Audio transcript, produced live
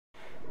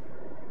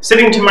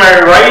Sitting to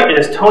my right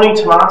is Tony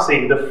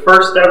Tommasi, the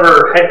first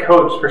ever head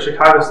coach for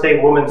Chicago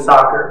State women's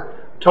soccer.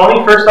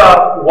 Tony, first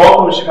off,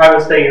 welcome to Chicago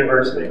State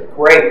University.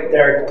 Great,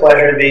 Derek.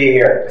 Pleasure to be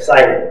here.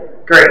 Excited.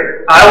 Great.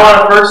 I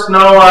want to first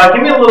know,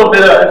 give me a little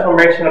bit of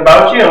information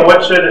about you and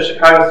what should the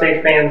Chicago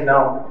State fans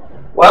know?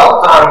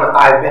 Well,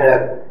 I've been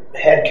a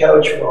head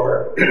coach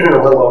for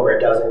a little over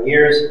a dozen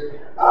years.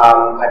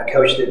 I've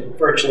coached at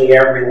virtually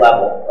every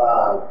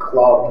level,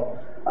 club,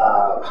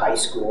 high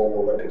school,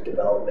 Olympic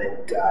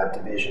development,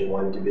 Division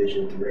I,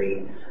 Division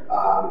III,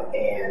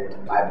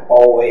 and I've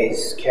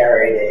always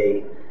carried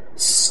a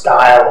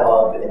style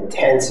of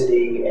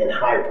intensity and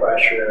high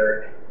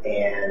pressure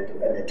and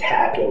an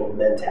attacking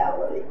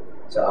mentality.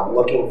 So I'm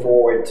looking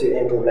forward to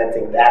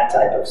implementing that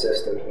type of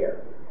system here.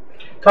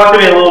 Talk to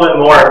me a little bit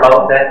more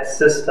about that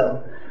system.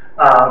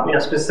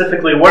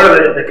 Specifically, what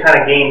are the kind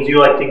of games you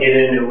like to get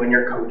into when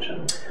you're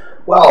coaching?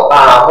 Well,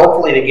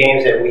 hopefully the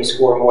games that we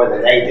score more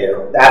than they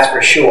do, that's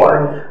for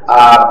sure.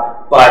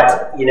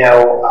 But, you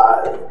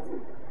know,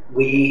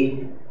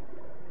 we,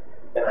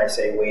 and I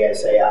say we, I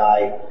say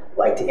I,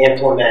 like to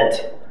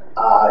implement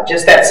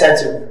just that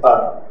sense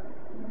of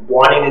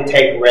wanting to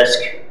take risk,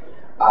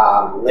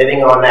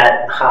 living on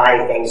that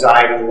high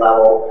anxiety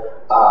level,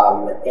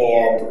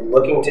 and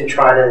looking to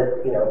try to,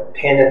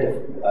 pin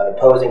an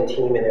opposing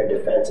team in their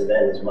defensive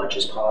end as much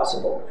as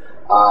possible.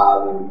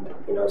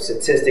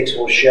 Statistics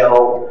will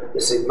show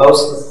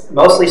the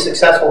mostly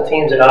successful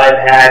teams that I've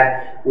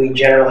had, we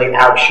generally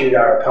outshoot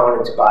our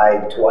opponents by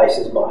twice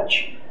as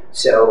much.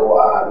 So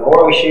the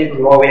more we shoot, the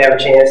more we have a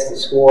chance to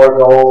score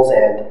goals,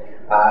 and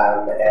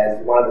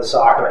as one of the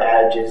soccer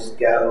adages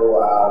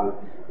go,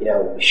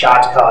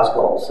 shots cause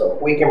goals. So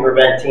if we can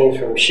prevent teams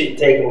from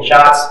taking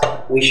shots,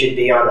 we should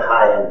be on the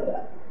high end of that.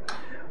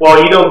 Well,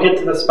 you don't get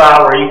to the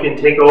spot where you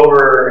can take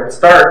over and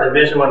start a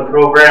Division I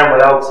program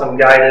without some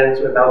guidance,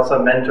 without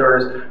some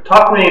mentors.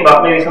 Talk to me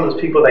about maybe some of those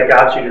people that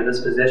got you to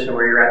this position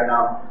where you're at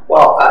now.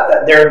 Well,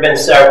 there have been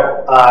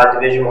several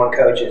Division I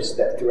coaches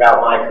throughout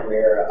my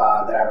career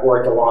that I've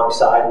worked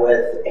alongside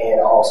with,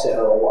 and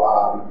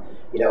also,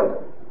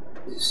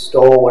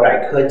 stole what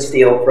I could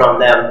steal from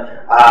them,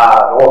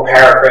 or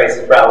paraphrase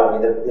is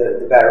probably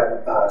the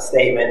better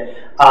statement.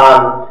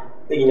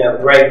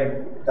 Greg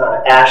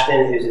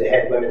Ashton, who's the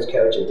head women's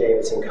coach at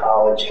Davidson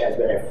College, has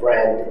been a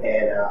friend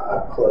and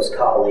a close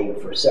colleague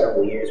for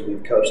several years.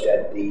 We've coached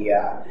at the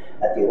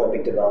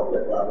Olympic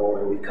development level,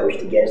 and we've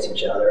coached against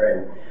each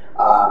other.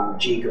 And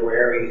G.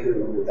 Guerreri,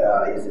 who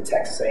is the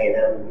Texas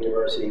A&M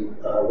University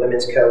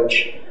women's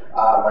coach,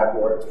 I've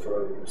worked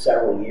for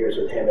several years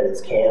with him at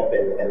his camp,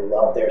 and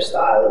love their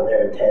style and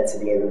their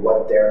intensity and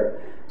what their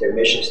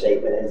mission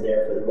statement is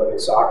there for the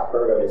women's soccer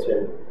program. It's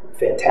been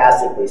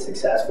fantastically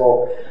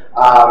successful.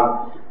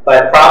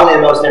 But probably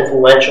the most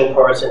influential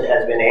person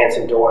has been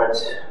Anson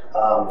Dorrance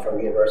from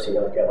University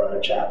of North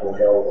Carolina, Chapel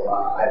Hill.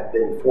 I've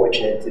been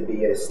fortunate to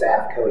be a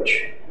staff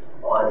coach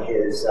on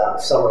his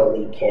summer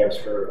league camps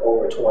for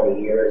over 20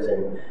 years,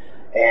 and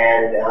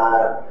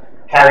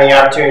having the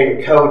opportunity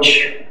to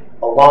coach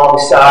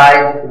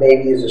alongside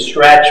maybe is a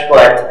stretch,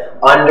 but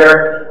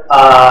under,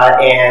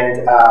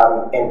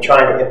 and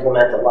trying to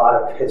implement a lot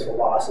of his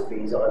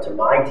philosophies onto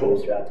my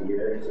teams throughout the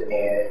years,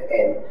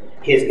 and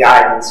his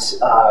guidance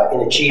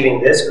in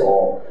achieving this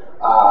goal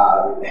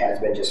has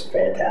been just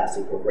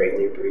fantastic and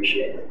greatly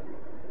appreciated.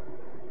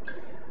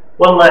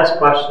 One last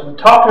question.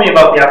 Talk to me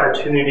about the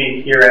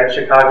opportunity here at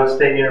Chicago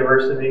State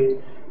University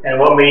and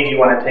what made you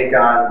want to take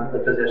on the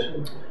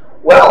position.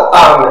 Well,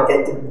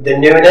 the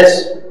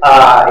newness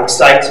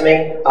excites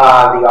me.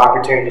 The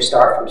opportunity to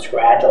start from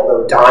scratch,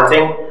 although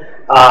daunting.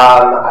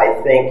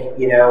 I think,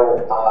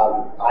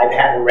 I've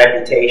had a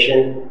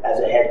reputation as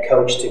a head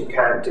coach to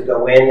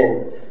go in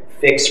and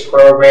fix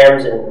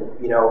programs and,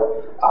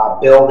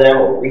 build them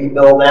or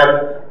rebuild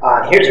them.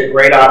 Here's a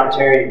great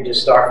opportunity to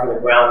just start from the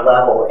ground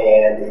level,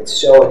 and it's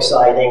so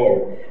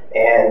exciting,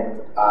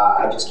 and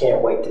I just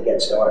can't wait to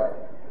get started.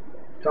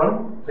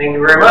 Tony, thank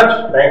you very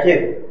much. Thank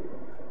you.